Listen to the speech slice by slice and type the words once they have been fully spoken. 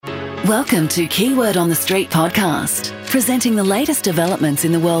Welcome to Keyword on the Street podcast, presenting the latest developments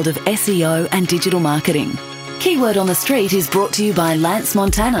in the world of SEO and digital marketing. Keyword on the Street is brought to you by Lance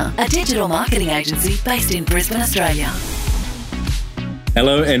Montana, a digital marketing agency based in Brisbane, Australia.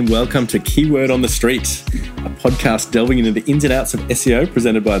 Hello and welcome to Keyword on the Street, a podcast delving into the ins and outs of SEO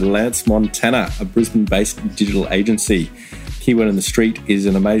presented by Lance Montana, a Brisbane-based digital agency. Keyword on the Street is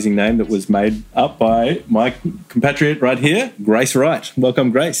an amazing name that was made up by my compatriot right here, Grace Wright. Welcome,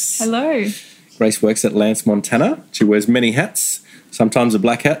 Grace. Hello. Grace works at Lance Montana. She wears many hats, sometimes a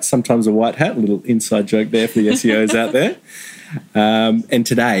black hat, sometimes a white hat. A little inside joke there for the SEOs out there. And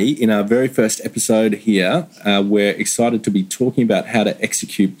today, in our very first episode here, we're excited to be talking about how to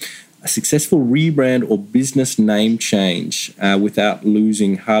execute a successful rebrand or business name change without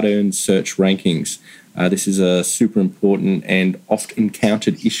losing hard-earned search rankings. This is a super important and oft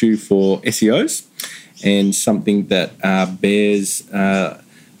encountered issue for SEOs and something that bears a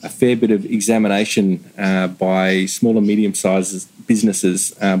fair bit of examination by small and medium-sized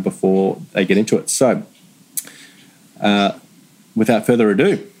businesses before they get into it. So, without further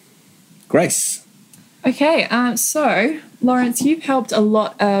ado, Grace. Okay, so Lawrence, you've helped a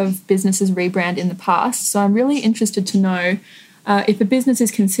lot of businesses rebrand in the past, so I'm really interested to know if a business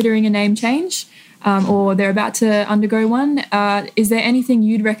is considering a name change or they're about to undergo one, is there anything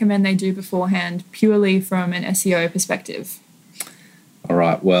you'd recommend they do beforehand, purely from an SEO perspective? All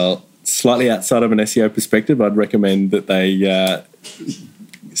right, well, slightly outside of an SEO perspective, I'd recommend that they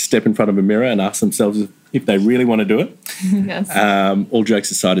step in front of a mirror and ask themselves if they really want to do it. Yes. All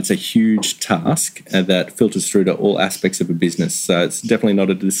jokes aside, it's a huge task that filters through to all aspects of a business. So it's definitely not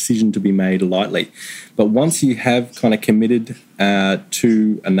a decision to be made lightly. But once you have kind of committed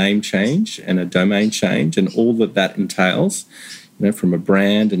to a name change and a domain change and all that entails, you know, from a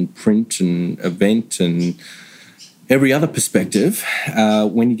brand and print and event and every other perspective,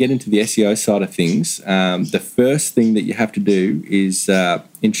 when you get into the SEO side of things, the first thing that you have to do is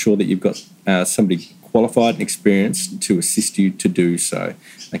ensure that you've got somebody qualified and experienced to assist you to do so.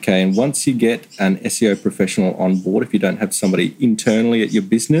 Okay, and once you get an SEO professional on board, if you don't have somebody internally at your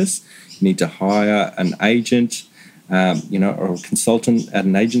business, you need to hire an agent, or a consultant at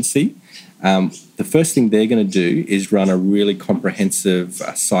an agency. The first thing they're going to do is run a really comprehensive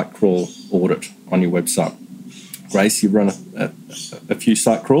site crawl audit on your website. Grace, you've run a few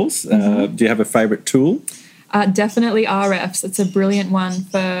site crawls. Do you have a favourite tool? Definitely RFs. It's a brilliant one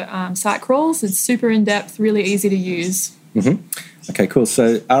for site crawls. It's super in-depth, really easy to use. Mm-hmm. Okay, cool.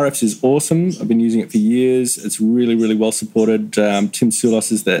 So RFs is awesome. I've been using it for years. It's really, really well supported. Tim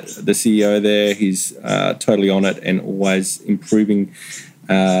Soulos is the CEO there. He's totally on it and always improving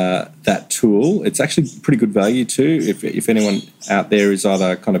that tool. It's actually pretty good value too. If anyone out there is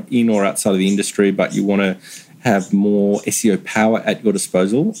either kind of in or outside of the industry, but you want to have more SEO power at your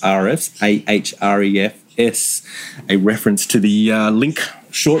disposal, RFs, AHREFS, a reference to the link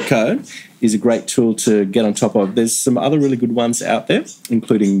shortcode, is a great tool to get on top of. There's some other really good ones out there,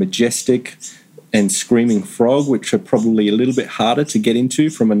 including Majestic and Screaming Frog, which are probably a little bit harder to get into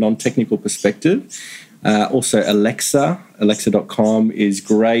from a non-technical perspective. Also, Alexa.com is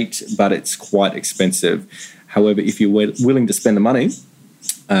great, but it's quite expensive. However, if you're willing to spend the money,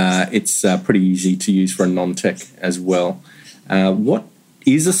 it's pretty easy to use for a non-tech as well. What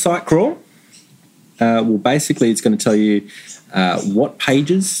is a site crawl? Well, basically, it's going to tell you what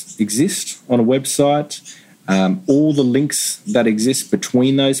pages exist on a website, all the links that exist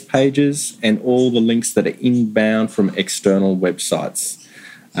between those pages, and all the links that are inbound from external websites.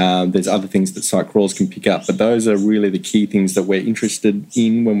 There's other things that site crawls can pick up, but those are really the key things that we're interested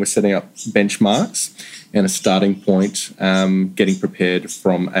in when we're setting up benchmarks and a starting point, getting prepared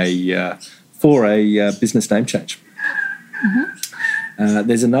for a business name change. Mm-hmm.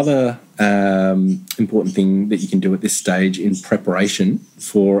 There's another important thing that you can do at this stage in preparation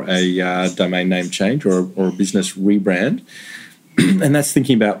for a domain name change or a business rebrand, and that's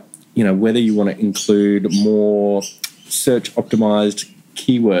thinking about, you know, whether you want to include more search optimized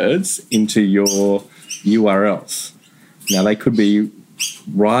keywords into your URLs. Now, they could be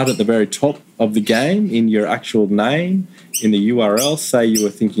right at the very top of the game in your actual name in the URL. Say you were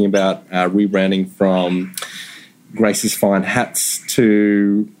thinking about rebranding from Grace's Fine Hats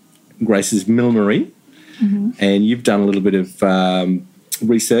to Grace's Millinery, mm-hmm. and you've done a little bit of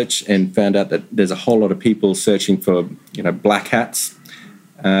research and found out that there's a whole lot of people searching for, you know, black hats.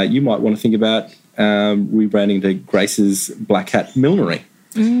 You might want to think about rebranding to Grace's Black Hat Millinery.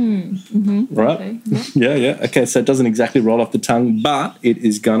 Mm-hmm. Right? Okay. Yeah. Okay, so it doesn't exactly roll off the tongue, but it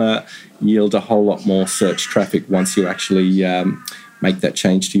is going to yield a whole lot more search traffic once you actually make that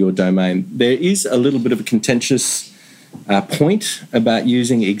change to your domain. There is a little bit of a contentious point about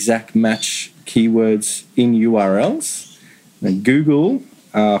using exact match keywords in URLs. Now, Google,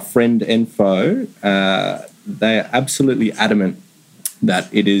 friend and foe, they are absolutely adamant that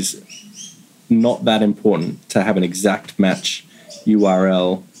it is not that important to have an exact match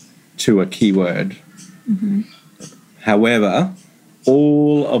URL to a keyword. Mm-hmm. However,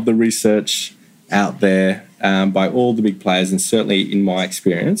 all of the research out there by all the big players, and certainly in my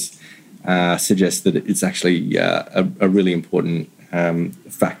experience, suggests that it's actually a really important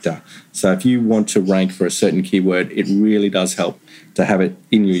factor. So if you want to rank for a certain keyword, it really does help to have it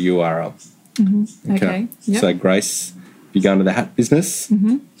in your URL. Mm-hmm. Okay. Yep. So Grace, if you go into the hat business,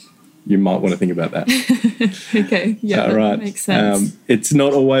 you might want to think about that. Okay. Yeah, that makes sense. It's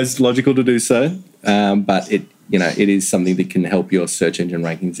not always logical to do so, but it is something that can help your search engine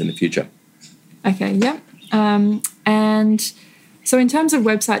rankings in the future. Okay. Yep. And so in terms of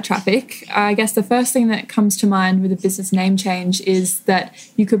website traffic, I guess the first thing that comes to mind with a business name change is that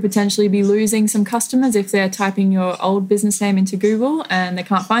you could potentially be losing some customers if they're typing your old business name into Google and they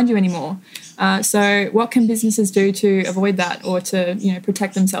can't find you anymore. So what can businesses do to avoid that or to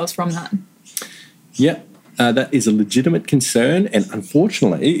protect themselves from that? Yep. That is a legitimate concern, and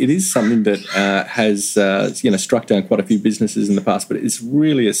unfortunately, it is something that has struck down quite a few businesses in the past. But it's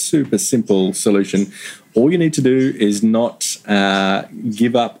really a super simple solution. All you need to do is not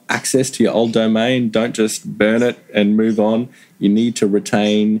give up access to your old domain. Don't just burn it and move on. You need to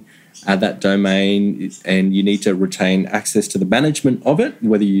retain that domain, and you need to retain access to the management of it,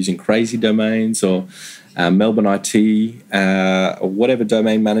 whether you're using Crazy Domains or Melbourne IT or whatever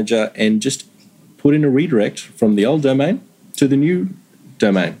domain manager, and just put in a redirect from the old domain to the new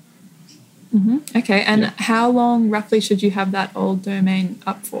domain. Mm-hmm. Okay, and how long roughly should you have that old domain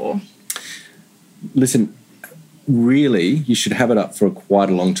up for? Listen, really, you should have it up for quite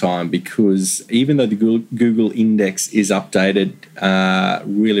a long time, because even though the Google index is updated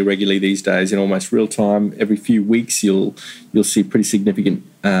really regularly these days in almost real time, every few weeks you'll see pretty significant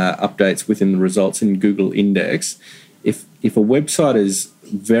updates within the results in Google index. If a website is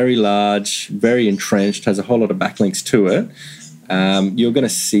very large, very entrenched, has a whole lot of backlinks to it, you're going to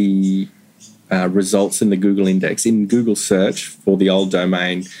see results in the Google index, in Google search for the old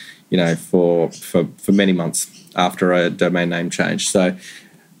domain, for many months after a domain name change. So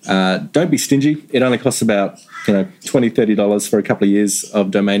don't be stingy. It only costs about $20-$30 for a couple of years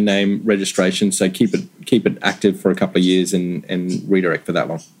of domain name registration. So keep it active for a couple of years and redirect for that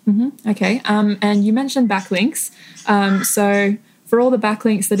long. Mm-hmm. Okay. And you mentioned backlinks. So for all the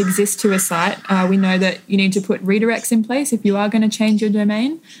backlinks that exist to a site, we know that you need to put redirects in place if you are going to change your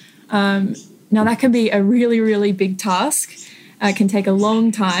domain. Now, that can be a really, really big task. It can take a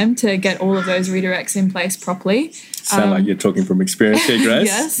long time to get all of those redirects in place properly. Sound like you're talking from experience here,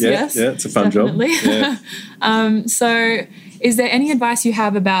 Grace. Yes. Yeah, it's a fun definitely. job. Yeah. So is there any advice you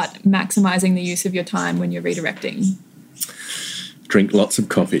have about maximising the use of your time when you're redirecting? Drink lots of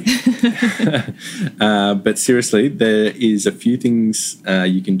coffee. But seriously, there is a few things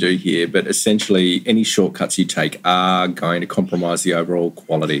you can do here, but essentially any shortcuts you take are going to compromise the overall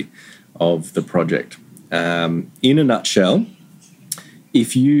quality of the project. In a nutshell,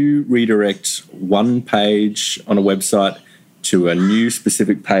 if you redirect one page on a website to a new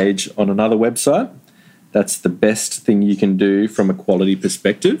specific page on another website, that's the best thing you can do from a quality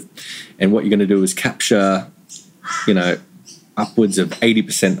perspective. And what you're going to do is capture, upwards of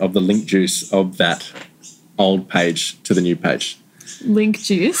 80% of the link juice of that old page to the new page. Link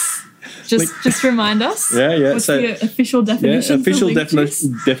juice? Just remind us. Yeah. What's the official definition? Yeah, official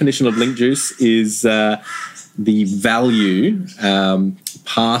definition of link juice is the value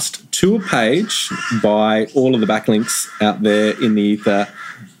passed to a page by all of the backlinks out there in the ether,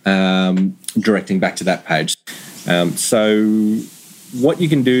 directing back to that page. So what you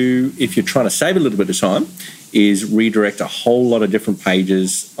can do if you're trying to save a little bit of time is redirect a whole lot of different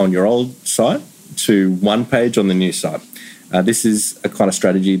pages on your old site to one page on the new site. This is a kind of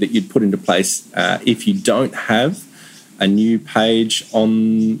strategy that you'd put into place if you don't have a new page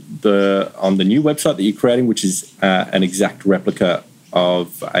on the new website that you're creating, which is an exact replica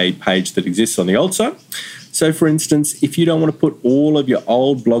of a page that exists on the old site. So, for instance, if you don't want to put all of your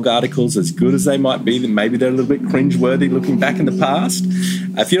old blog articles, as good as they might be, then maybe they're a little bit cringeworthy looking back in the past.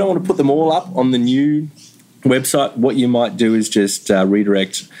 If you don't want to put them all up on the new website, what you might do is just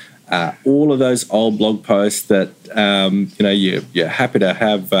redirect all of those old blog posts that you're happy to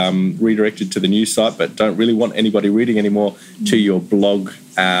have redirected to the new site, but don't really want anybody reading anymore, to your blog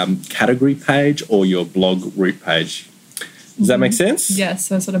category page or your blog root page. Does that make sense? Yes,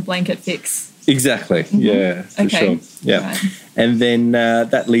 so sort of blanket fix. Exactly. Yeah, for Okay. sure. Yeah. Right. And then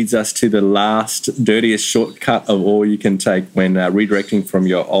that leads us to the last, dirtiest shortcut of all you can take when redirecting from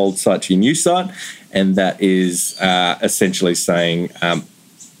your old site to your new site. And that is essentially saying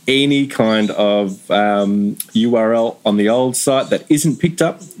any kind of URL on the old site that isn't picked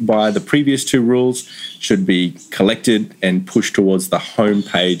up by the previous two rules should be collected and pushed towards the home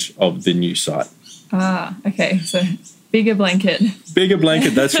page of the new site. Okay. So bigger blanket. Bigger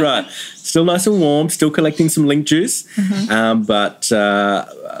blanket, that's right. Still nice and warm, still collecting some link juice, but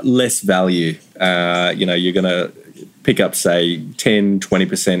less value. You're going to pick up, say, 10,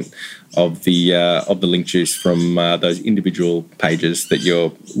 20% of the link juice from those individual pages that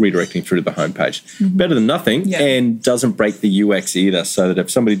you're redirecting through to the homepage. Better than nothing, and doesn't break the UX either, so that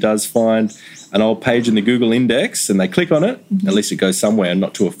if somebody does find an old page in the Google index and they click on it, at least it goes somewhere and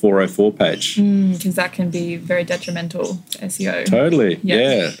not to a 404 page. Because that can be very detrimental to SEO. Totally,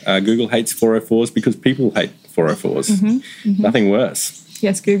 yeah. Google hates 404s because people hate 404s. Nothing worse.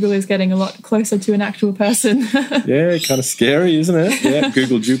 Yes, Google is getting a lot closer to an actual person. Yeah, kind of scary, isn't it? Yeah,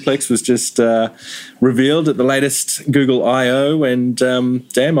 Google Duplex was just revealed at the latest Google I/O, and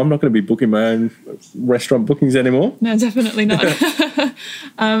damn, I'm not going to be booking my own restaurant bookings anymore. No, definitely not.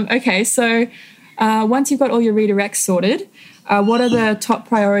 Okay, so once you've got all your redirects sorted, what are the top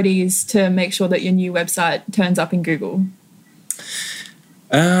priorities to make sure that your new website turns up in Google?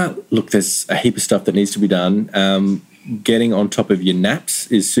 Look, there's a heap of stuff that needs to be done. Getting on top of your naps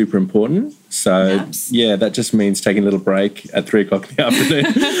is super important. So, Naps? yeah, that just means taking a little break at 3 o'clock in the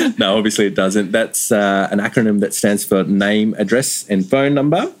afternoon. No, obviously it doesn't. That's an acronym that stands for name, address, and phone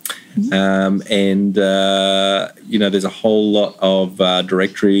number. There's a whole lot of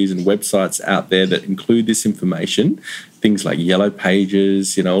directories and websites out there that include this information. Things like Yellow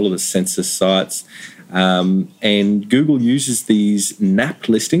Pages, all of the census sites. And Google uses these NAP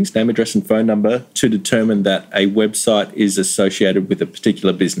listings, name, address, and phone number, to determine that a website is associated with a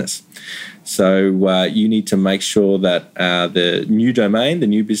particular business. So you need to make sure that the new domain, the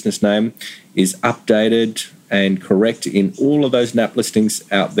new business name, is updated and correct in all of those NAP listings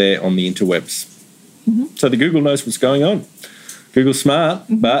out there on the interwebs. So the Google knows what's going on. Google's smart,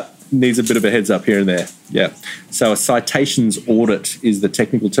 but needs a bit of a heads up here and there. Yeah. So a citations audit is the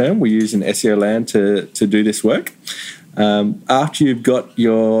technical term we use in SEO land to do this work. After you've got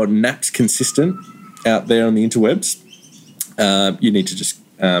your NAPs consistent out there on the interwebs, you need to just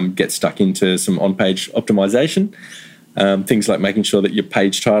get stuck into some on-page optimization. Things like making sure that your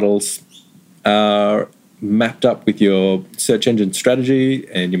page titles are mapped up with your search engine strategy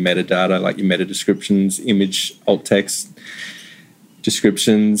and your metadata, like your meta descriptions, image, alt text,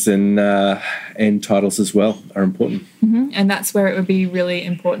 descriptions and titles as well are important. And that's where it would be really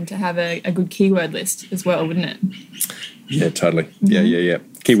important to have a good keyword list as well, wouldn't it? Yeah, totally. Yeah.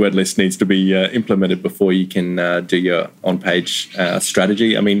 Keyword list needs to be implemented before you can do your on-page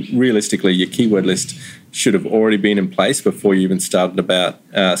strategy. I mean, realistically, your keyword list should have already been in place before you even started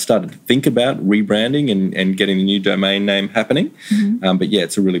to think about rebranding and getting the new domain name happening. But yeah,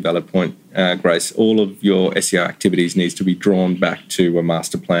 it's a really valid point, Grace. All of your SEO activities needs to be drawn back to a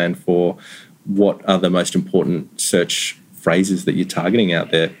master plan for what are the most important search phrases that you're targeting out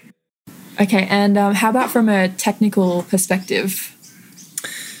there. Okay, and how about from a technical perspective?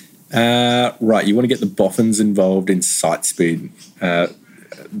 Right, you want to get the boffins involved in site speed.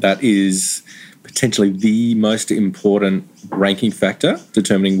 That is potentially the most important ranking factor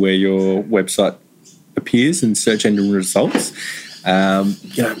determining where your website appears in search engine results.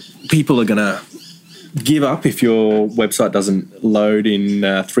 People are going to give up if your website doesn't load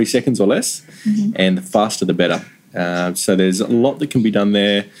in 3 seconds or less, and the faster the better. So there's a lot that can be done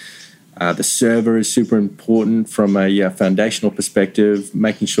there. The server is super important from a foundational perspective,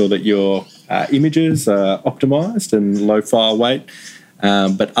 making sure that your images are optimized and low file weight.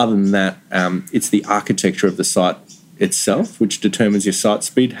 But other than that, it's the architecture of the site itself which determines your site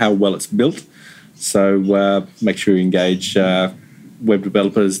speed, how well it's built. So make sure you engage web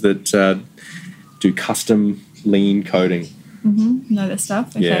developers that do custom lean coding. Know that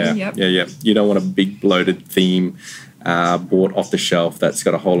stuff. Okay, Yeah. You don't want a big bloated theme bought off the shelf that's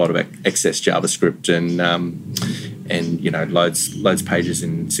got a whole lot of excess JavaScript and loads pages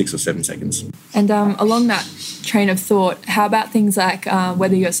in 6 or 7 seconds. And along that train of thought, how about things like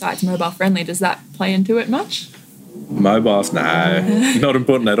whether your site's mobile friendly? Does that play into it much? Mobiles, no, not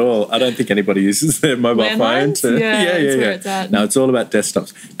important at all. I don't think anybody uses their mobile phone. That's where it's at. No, it's all about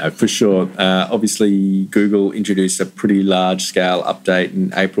desktops. No, for sure. Obviously, Google introduced a pretty large-scale update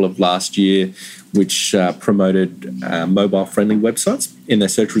in April of last year, which promoted mobile-friendly websites in their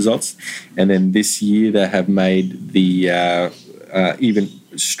search results. And then this year, they have made the even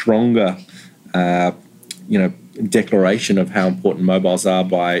stronger declaration of how important mobiles are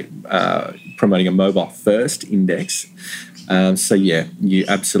by promoting a mobile-first index. You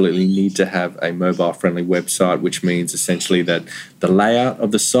absolutely need to have a mobile-friendly website, which means essentially that the layout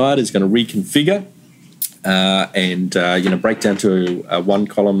of the site is going to reconfigure and break down to a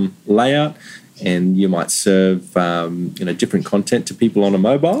one-column layout, and you might serve different content to people on a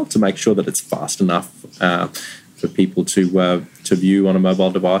mobile to make sure that it's fast enough for people to view on a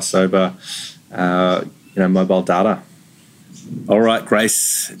mobile device over mobile data. All right,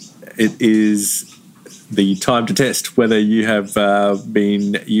 Grace, it is the time to test whether you have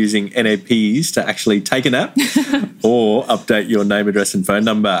been using NAPs to actually take a nap or update your name, address and phone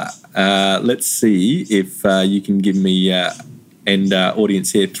number. Let's see if you can give me and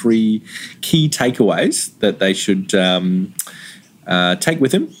audience here 3 key takeaways that they should take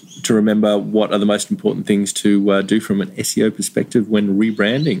with them to remember what are the most important things to do from an SEO perspective when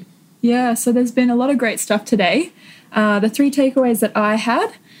rebranding. Yeah, so there's been a lot of great stuff today. The 3 takeaways that I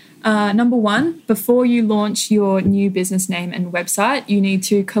had, number 1, before you launch your new business name and website, you need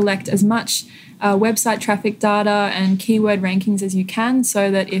to collect as much website traffic data and keyword rankings as you can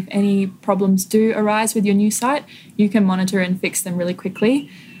so that if any problems do arise with your new site, you can monitor and fix them really quickly.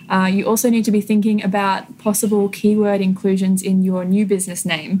 You also need to be thinking about possible keyword inclusions in your new business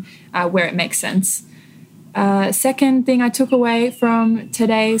name where it makes sense. Second thing I took away from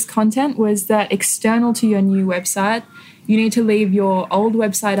today's content was that external to your new website, you need to leave your old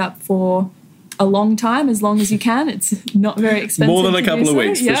website up for a long time, as long as you can. It's not very expensive. More than a couple of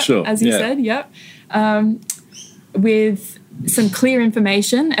weeks, for sure. As you said, yep. With some clear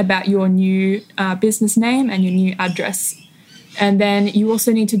information about your new business name and your new address. And then you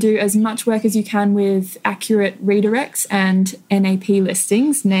also need to do as much work as you can with accurate redirects and NAP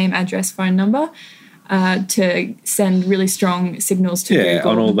listings, name, address, phone number, to send really strong signals to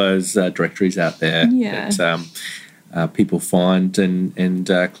Google. On all those directories out there that people find and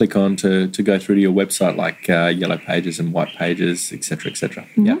click on to go through to your website, like Yellow Pages and White Pages, etc., etc.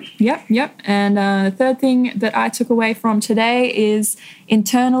 Mm-hmm. Yep. And the third thing that I took away from today is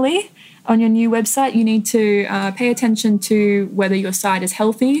internally on your new website, you need to pay attention to whether your site is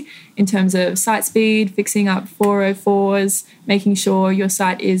healthy in terms of site speed, fixing up 404s, making sure your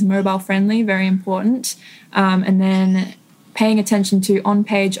site is mobile friendly, very important, and then paying attention to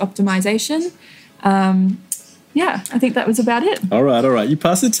on-page optimization. I think that was about it. All right. You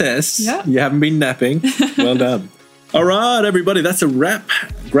passed the test. Yeah. You haven't been napping. Well done. All right, everybody, that's a wrap.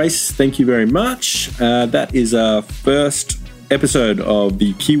 Grace, thank you very much. That is our first episode of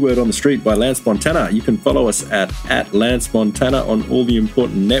the Keyword on the Street by Lance Montana. You can follow us at Lance Montana on all the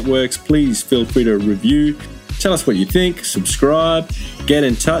important networks. Please feel free to review. Tell us what you think. Subscribe. Get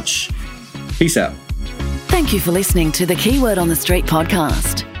in touch. Peace out. Thank you for listening to the Keyword on the Street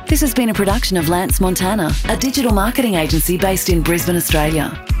podcast. This has been a production of Lance Montana, a digital marketing agency based in Brisbane,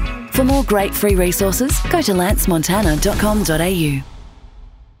 Australia. For more great free resources, go to lancemontana.com.au.